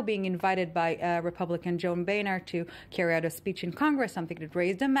Netanyahu being invited by Republican Joe Biden to carry out a speech in Congress, something that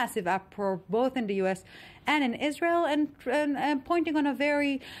raised a massive uproar both in the U.S. and in Israel, and pointing on a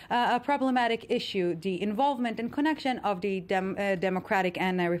very problematic issue, the involvement and connection of the Democratic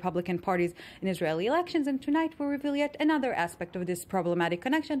and Republican parties in Israeli elections. And tonight we'll reveal yet another aspect of this problematic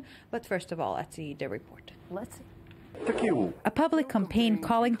connection. But first of all, let's see the report. Let's see. A public campaign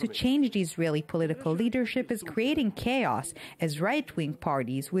calling to change the Israeli political leadership is creating chaos as right-wing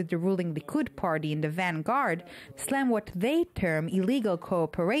parties, with the ruling Likud party in the vanguard, slam what they term illegal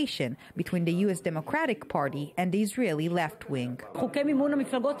cooperation between the U.S. Democratic Party and the Israeli left wing.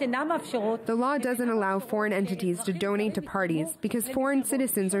 The law doesn't allow foreign entities to donate to parties because foreign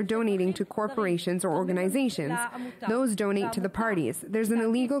citizens are donating to corporations or organizations. Those donate to the parties. There's an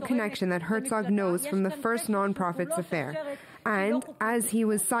illegal connection that Herzog knows from the first nonprofits affair. And as he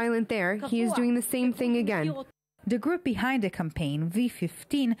was silent there, he is doing the same thing again. The group behind the campaign,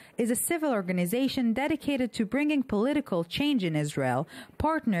 V15, is a civil organization dedicated to bringing political change in Israel,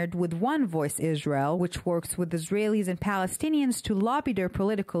 partnered with One Voice Israel, which works with Israelis and Palestinians to lobby their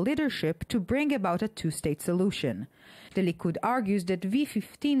political leadership to bring about a two-state solution. The Likud argues that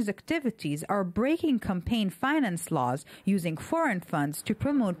V15's activities are breaking campaign finance laws, using foreign funds to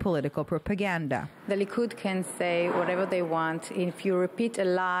promote political propaganda. The Likud can say whatever they want. If you repeat a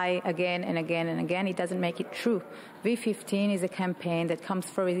lie again and again and again, it doesn't make it true. V15 is a campaign that comes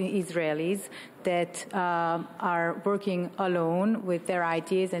from Israelis that are working alone with their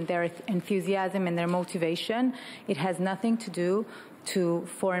ideas and their enthusiasm and their motivation. It has nothing to do to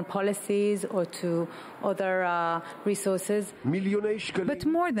foreign policies or to other resources. But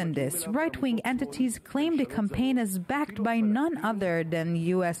more than this, right-wing entities claim the campaign is backed by none other than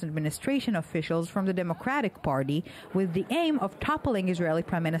U.S. administration officials from the Democratic Party, with the aim of toppling Israeli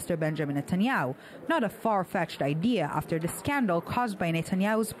Prime Minister Benjamin Netanyahu. Not a far-fetched idea after the scandal caused by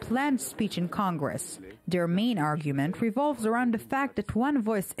Netanyahu's planned speech in Congress. Their main argument revolves around the fact that One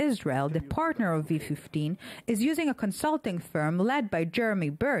Voice Israel, the partner of V15, is using a consulting firm led by Jeremy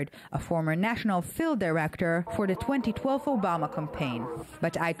Bird, a former national field director for the 2012 Obama campaign.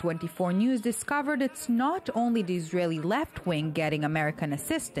 But I-24 News discovered it's not only the Israeli left wing getting American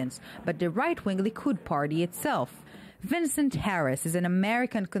assistance, but the right-wing Likud party itself. Vincent Harris is an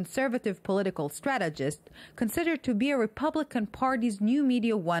American conservative political strategist considered to be a Republican Party's new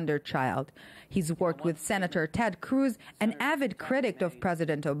media wonder child. He's worked with Senator Ted Cruz, an avid critic of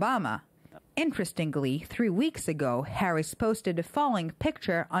President Obama. Interestingly, 3 weeks ago, Harris posted the following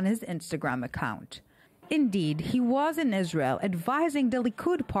picture on his Instagram account. Indeed, he was in Israel advising the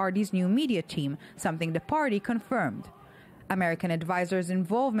Likud party's new media team, something the party confirmed. American advisors'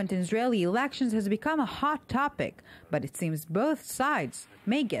 involvement in Israeli elections has become a hot topic, but it seems both sides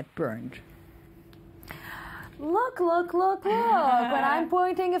may get burned. Look. When I'm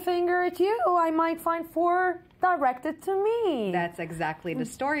pointing a finger at you, I might find 4 directed to me. That's exactly the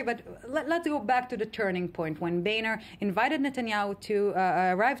story. But let's go back to the turning point when Boehner invited Netanyahu to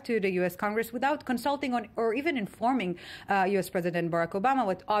arrive to the U.S. Congress without consulting on or even informing U.S. President Barack Obama,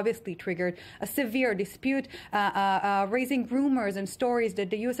 what obviously triggered a severe dispute, raising rumors and stories that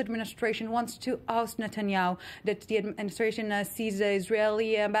the U.S. administration wants to oust Netanyahu, that the administration sees the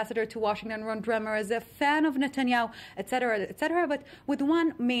Israeli ambassador to Washington, Ron Dremer, as a fan of Netanyahu, etc., etc., but with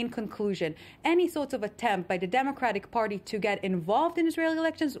one main conclusion. Any sorts of attempt by the Democratic Party to get involved in Israeli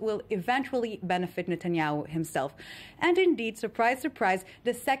elections will eventually benefit Netanyahu himself. And indeed, surprise, surprise,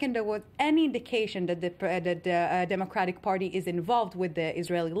 the second there was any indication that the Democratic Party is involved with the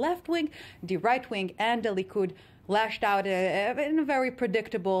Israeli left wing, the right wing, and the Likud lashed out in a very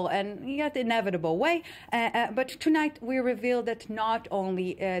predictable and yet inevitable way. But tonight we revealed that not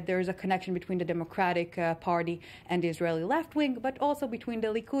only there is a connection between the Democratic Party and the Israeli left wing, but also between the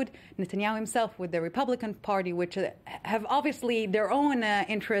Likud, Netanyahu himself, with the Republican Party, which have obviously their own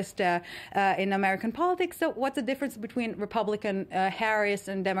interest in American politics. So what's the difference between Republican Harris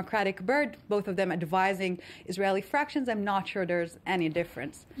and Democratic Byrd, both of them advising Israeli fractions? I'm not sure there's any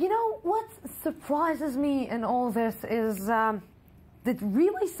difference. You know, what surprises me in all this is that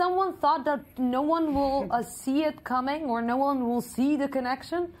really someone thought that no one will see it coming or no one will see the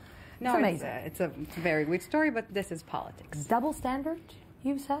connection? No, it's a very weird story, but this is politics. Double standard,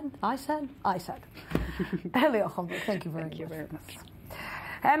 you said, I said. Elio, thank you very much.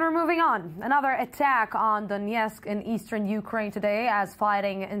 And we're moving on. Another attack on Donetsk in eastern Ukraine today as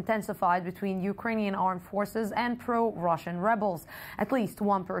fighting intensified between Ukrainian armed forces and pro-Russian rebels. At least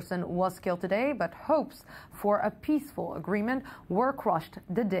one person was killed today, but hopes for a peaceful agreement were crushed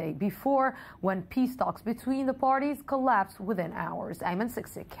the day before when peace talks between the parties collapsed within hours. Ayman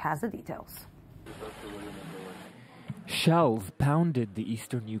Siksik has the details. Shells pounded the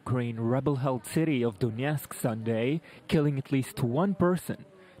eastern Ukraine rebel-held city of Donetsk Sunday, killing at least one person,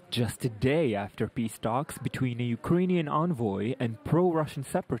 just a day after peace talks between a Ukrainian envoy and pro-Russian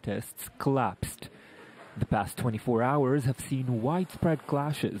separatists collapsed. The past 24 hours have seen widespread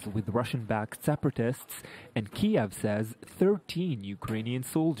clashes with Russian-backed separatists, and Kiev says 13 Ukrainian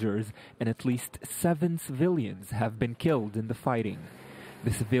soldiers and at least 7 civilians have been killed in the fighting.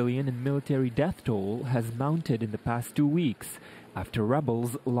 The civilian and military death toll has mounted in the past 2 weeks after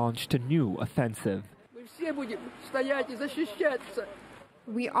rebels launched a new offensive.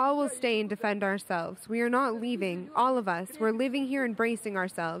 We all will stay and defend ourselves. We are not leaving. All of us. We're living here and bracing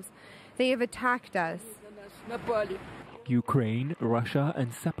ourselves. They have attacked us. Ukraine, Russia,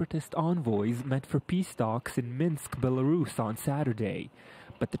 and separatist envoys met for peace talks in Minsk, Belarus on Saturday.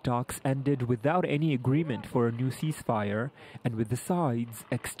 But the talks ended without any agreement for a new ceasefire and with the sides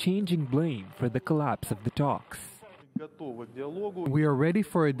exchanging blame for the collapse of the talks. We are ready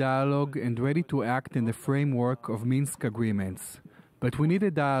for a dialogue and ready to act in the framework of Minsk agreements. But we need a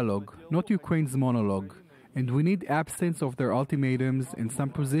dialogue, not Ukraine's monologue. And we need absence of their ultimatums and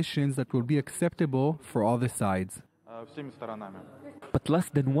some positions that will be acceptable for all the sides. But less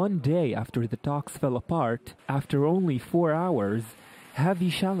than 1 day after the talks fell apart, after only 4 hours,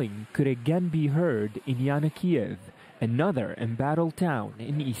 heavy shelling could again be heard in Yanakiev, another embattled town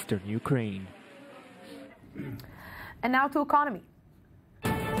in eastern Ukraine. And now to economy.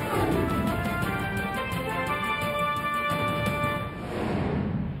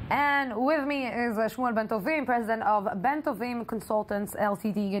 And with me is Shmuel Ben-Tovim, president of Ben-Tovim Consultants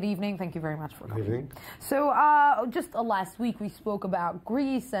Ltd. Good evening. Thank you very much for coming. Good evening. So just last week we spoke about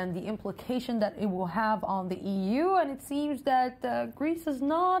Greece and the implication that it will have on the EU, and it seems that Greece is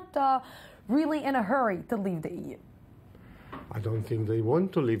not really in a hurry to leave the EU. I don't think they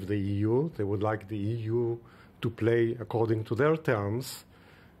want to leave the EU. They would like the EU to play according to their terms.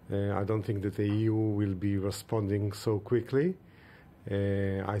 I don't think that the EU will be responding so quickly.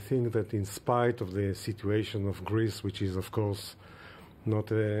 I think that in spite of the situation of Greece, which is of course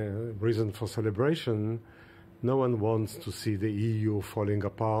not a reason for celebration, no one wants to see the EU falling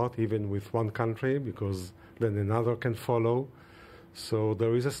apart, even with one country, because then another can follow. So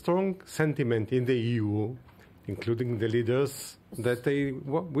there is a strong sentiment in the EU including the leaders, that they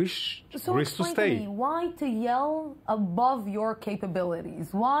wish Greece to stay. Me, why to yell above your capabilities?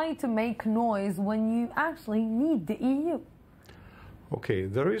 Why to make noise when you actually need the EU? Okay,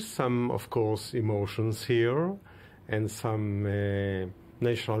 there is some, of course, emotions here and some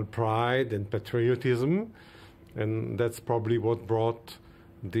national pride and patriotism, and that's probably what brought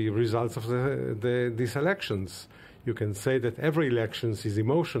the results of these elections. You can say that every election is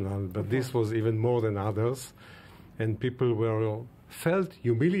emotional, but this was even more than others, and people felt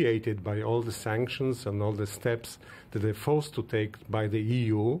humiliated by all the sanctions and all the steps that they're forced to take by the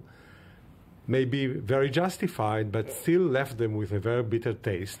EU. Maybe very justified, but still left them with a very bitter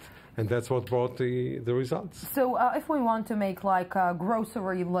taste. And that's what brought the results. So if we want to make like a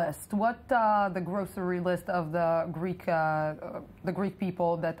grocery list, what the grocery list of the Greek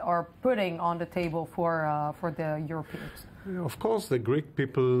people that are putting on the table for the Europeans? Of course, the Greek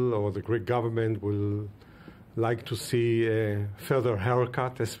people or the Greek government will like to see a further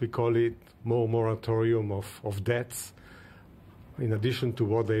haircut, as we call it, more moratorium of debts, in addition to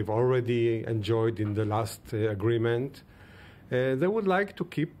what they've already enjoyed in the last agreement. They would like to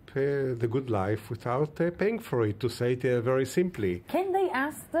keep the good life without paying for it, to say it very simply. Can they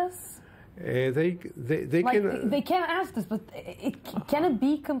ask this? They can. They can ask this, but can it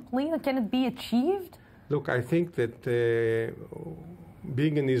be complete? Can it be achieved? Look, I think that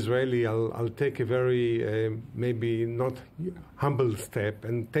being an Israeli, I'll take a very maybe not humble step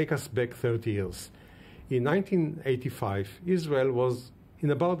and take us back 30 years. In 1985, Israel was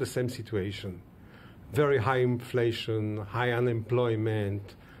in about the same situation. Very high inflation, high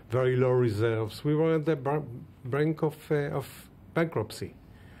unemployment, very low reserves. We were at the brink of bankruptcy.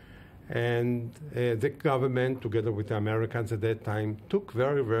 And the government, together with the Americans at that time, took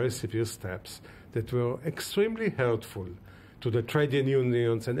very, very severe steps that were extremely hurtful to the trade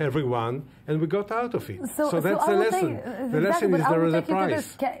unions and everyone, and we got out of it. So that's the lesson. The lesson is there is a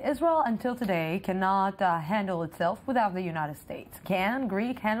price. Israel, until today, cannot handle itself without the United States. Can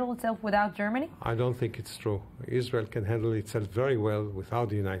Greece handle itself without Germany? I don't think it's true. Israel can handle itself very well without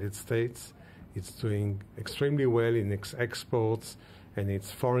the United States. It's doing extremely well in its exports and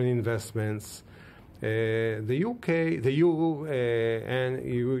its foreign investments. The UK, the EU, and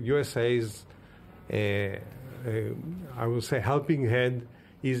USA's I would say helping hand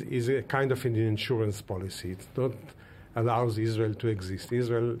is a kind of an insurance policy. It not allows Israel to exist.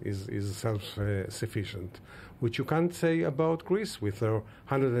 Israel is self-sufficient, which you can't say about Greece with their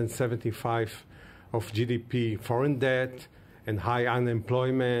 175 of GDP foreign debt and high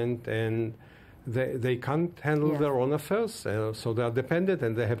unemployment, and they can't handle their own affairs, so they are dependent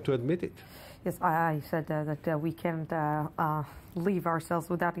and they have to admit it. Yes, I said that we can't leave ourselves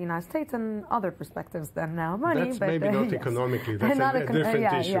without the United States and other perspectives than money. That's maybe not economically. That's a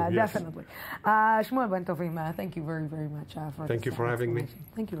different issue. Yeah, yes. Definitely. Shmuel Ben Tovim, thank you very, very much for Thank you for having me.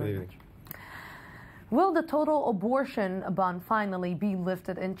 Thank you very much. Will the total abortion ban finally be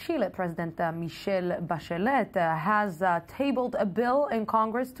lifted in Chile? President Michelle Bachelet has tabled a bill in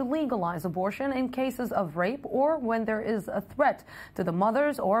Congress to legalize abortion in cases of rape or when there is a threat to the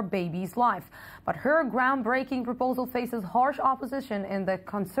mother's or baby's life. But her groundbreaking proposal faces harsh opposition in the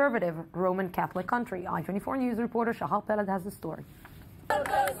conservative Roman Catholic country. I-24 News reporter Shahal Peled has the story.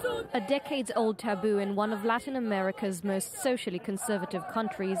 A decades-old taboo in one of Latin America's most socially conservative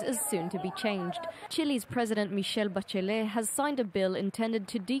countries is soon to be changed. Chile's President Michelle Bachelet has signed a bill intended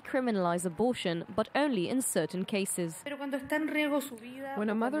to decriminalize abortion, but only in certain cases. When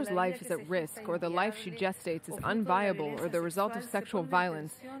a mother's life is at risk, or the life she gestates is unviable or the result of sexual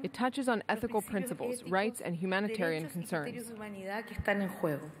violence, it touches on ethical principles, rights, and humanitarian concerns.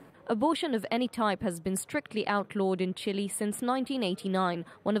 Abortion of any type has been strictly outlawed in Chile since 1989,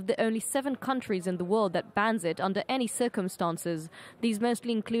 one of the only 7 countries in the world that bans it under any circumstances. These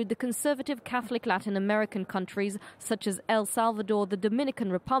mostly include the conservative Catholic Latin American countries such as El Salvador, the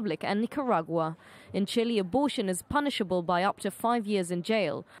Dominican Republic and Nicaragua. In Chile, abortion is punishable by up to 5 years in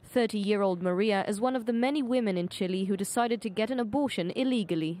jail. 30-year-old Maria is one of the many women in Chile who decided to get an abortion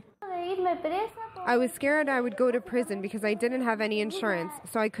illegally. I was scared I would go to prison because I didn't have any insurance,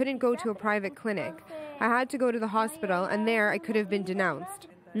 so I couldn't go to a private clinic. I had to go to the hospital, and there I could have been denounced.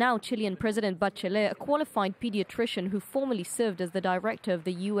 Now, Chilean President Bachelet, a qualified pediatrician who formerly served as the director of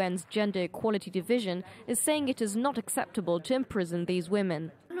the UN's Gender Equality Division, is saying it is not acceptable to imprison these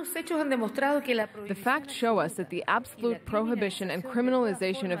women. The facts show us that the absolute prohibition and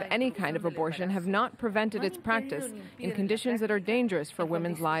criminalization of any kind of abortion have not prevented its practice in conditions that are dangerous for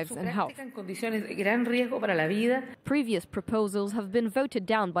women's lives and health. Previous proposals have been voted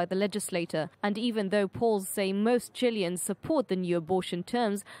down by the legislator, and even though polls say most Chileans support the new abortion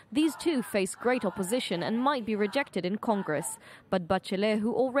terms, these too face great opposition and might be rejected in Congress. But Bachelet,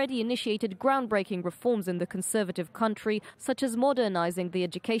 who already initiated groundbreaking reforms in the conservative country, such as modernizing the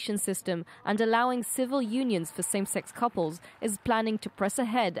education system and allowing civil unions for same-sex couples, is planning to press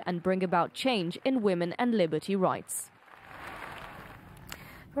ahead and bring about change in women and liberty rights.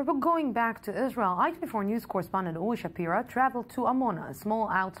 We're going back to Israel. I24 News correspondent Uli Shapira traveled to Amona, a small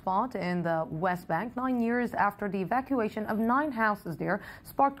outspot in the West Bank, 9 years after the evacuation of 9 houses there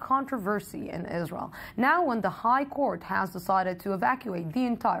sparked controversy in Israel. Now, when the High Court has decided to evacuate the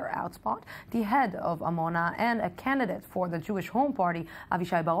entire outspot, the head of Amona and a candidate for the Jewish Home Party,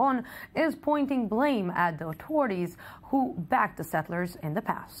 Avishai Baron, is pointing blame at the authorities who backed the settlers in the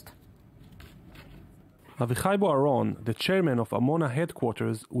past. Avichai Boaron, the chairman of Amona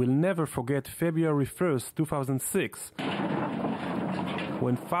headquarters, will never forget February 1st, 2006,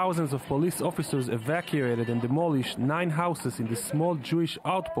 when thousands of police officers evacuated and demolished 9 houses in the small Jewish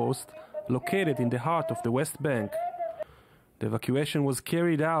outpost located in the heart of the West Bank. The evacuation was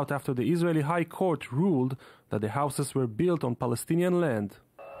carried out after the Israeli High Court ruled that the houses were built on Palestinian land.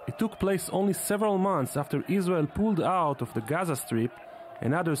 It took place only several months after Israel pulled out of the Gaza Strip,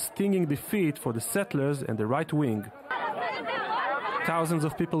 another stinging defeat for the settlers and the right wing. Thousands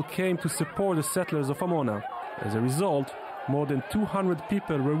of people came to support the settlers of Amona. As a result, more than 200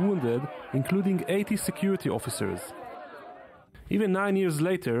 people were wounded, including 80 security officers. Even 9 years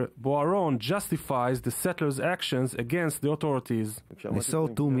later, Boaron justifies the settlers' actions against the authorities. I saw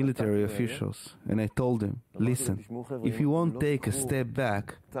 2 military officials, and I told them, listen, if you won't take a step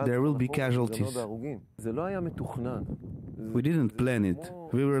back, there will be casualties. We didn't plan it.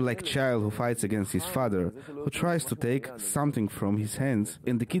 We were like a child who fights against his father, who tries to take something from his hands,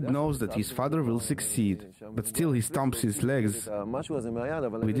 and the kid knows that his father will succeed, but still he stomps his legs.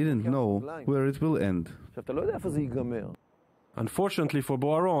 We didn't know where it will end. Unfortunately for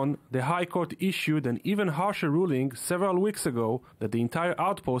Boaron, the High Court issued an even harsher ruling several weeks ago that the entire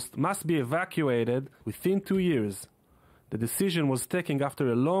outpost must be evacuated within 2 years. The decision was taken after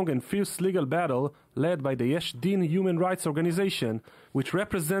a long and fierce legal battle led by the Yesh Din human rights organization, which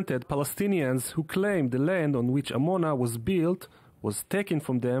represented Palestinians who claimed the land on which Amona was built was taken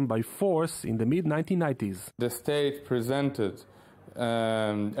from them by force in the mid-1990s. The state presented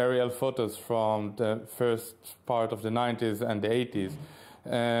aerial photos from the first part of the 90s and the 80s,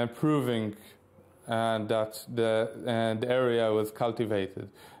 proving that the area was cultivated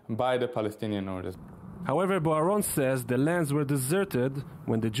by the Palestinian orders. However, Boaron says the lands were deserted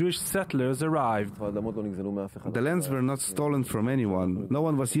when the Jewish settlers arrived. The lands were not stolen from anyone. No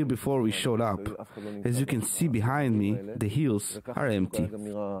one was here before we showed up. As you can see behind me, the hills are empty.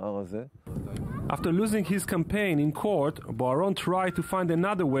 After losing his campaign in court, Boaron tried to find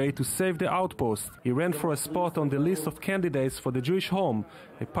another way to save the outpost. He ran for a spot on the list of candidates for the Jewish Home,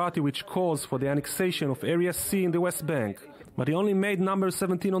 a party which calls for the annexation of Area C in the West Bank. But he only made number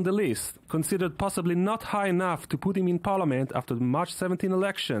 17 on the list, considered possibly not high enough to put him in parliament after the March 17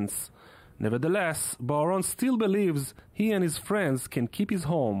 elections. Nevertheless, Boaron still believes he and his friends can keep his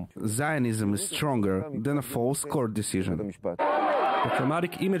home. Zionism is stronger than a false court decision. The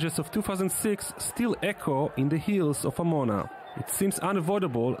traumatic images of 2006 still echo in the hills of Amona. It seems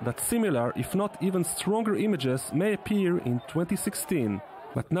unavoidable that similar, if not even stronger images may appear in 2016.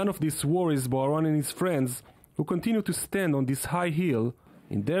 But none of this worries Boaron and his friends, who continue to stand on this high hill,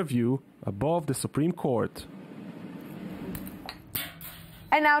 in their view, above the Supreme Court.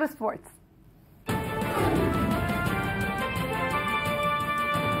 And now to sports.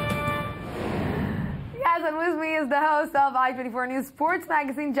 Yes, and with me is the host of I24 News Sports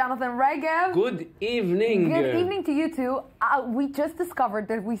Magazine, Jonathan Regev. Good evening. Good evening to you two. We just discovered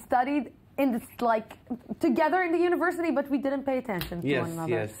that we studied in this, together in the university, but we didn't pay attention to one another.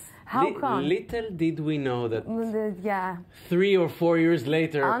 Yes. How come? Little did we know that. Yeah. 3 or 4 years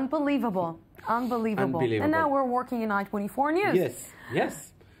later. Unbelievable. And now we're working in I24 News.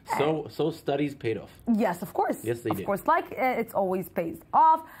 Yes. So studies paid off. Yes, of course. Yes, they did. Of course, it's always pays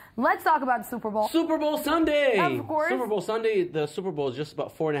off. Let's talk about Super Bowl. Super Bowl Sunday. Of course. Super Bowl Sunday. The Super Bowl is just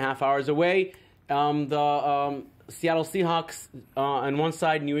about 4.5 hours away. The Seattle Seahawks on one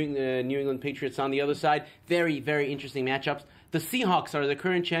side, New England Patriots on the other side. Very, very interesting matchups. The Seahawks are the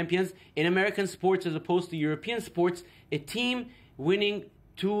current champions in American sports as opposed to European sports. A team winning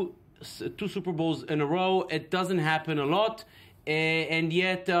two Super Bowls in a row, it doesn't happen a lot. And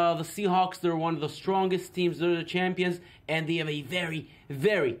yet the Seahawks, they're one of the strongest teams. They're the champions, and they have a very,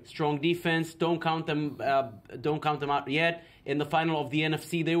 very strong defense. Don't count them out yet. In the final of the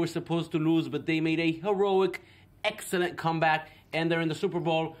NFC, they were supposed to lose, but they made a heroic, excellent comeback, and they're in the Super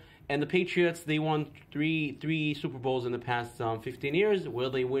Bowl. And the Patriots, they won three Super Bowls in the past 15 years.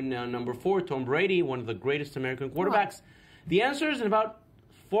 Will they win number 4? Tom Brady, one of the greatest American quarterbacks. The answer is in about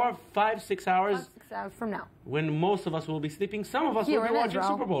 4, 5, 6 hours. 5, 6 hours from now. When most of us will be sleeping, some of us Here will be watching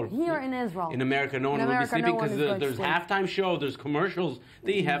Israel. Super Bowl. Here in Israel. In America, no one will be sleeping because there's halftime show, there's commercials.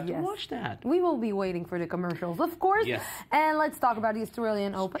 They have to watch that. We will be waiting for the commercials, of course. Yes. And let's talk about the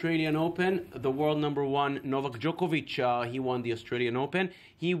Australian Open. Australian Open, the world number 1, Novak Djokovic, he won the Australian Open.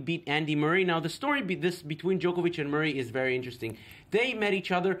 He beat Andy Murray. Now, the story between Djokovic and Murray is very interesting. They met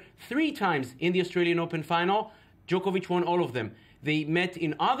each other 3 times in the Australian Open final. Djokovic won all of them. They met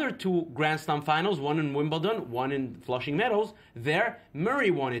in other 2 Grand Slam finals, one in Wimbledon, one in Flushing Meadows. There, Murray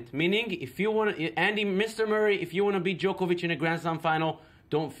won it. Meaning, if you want Mr. Murray, if you want to beat Djokovic in a Grand Slam final,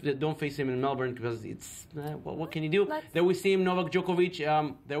 don't face him in Melbourne because it's what can you do? There we see him, Novak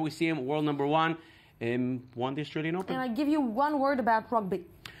Djokovic. There we see him, world number 1, won the Australian Open. And I give you one word about rugby.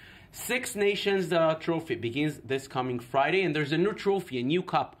 6 Nations trophy begins this coming Friday, and there's a new trophy, a new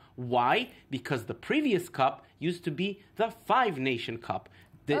cup. Why? Because the previous cup used to be the 5-Nation Cup.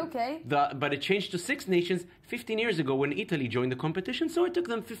 But it changed to 6 nations 15 years ago when Italy joined the competition, so it took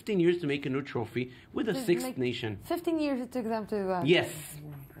them 15 years to make a new trophy with a 6th nation. 15 years it took them to... Yes.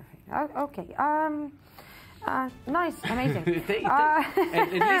 Okay. Nice. Amazing.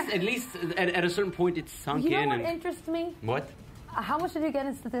 At least at a certain point it sunk in. You know what interests me? What? How much did you get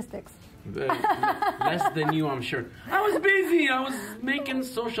in statistics? Less than you, I'm sure. I was busy. I was making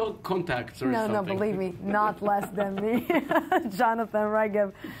social contacts or something. No, believe me, not less than me. Jonathan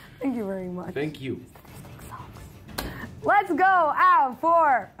Regev, thank you very much. Thank you. Let's go out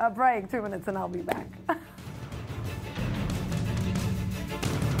for a break. 2 minutes and I'll be back.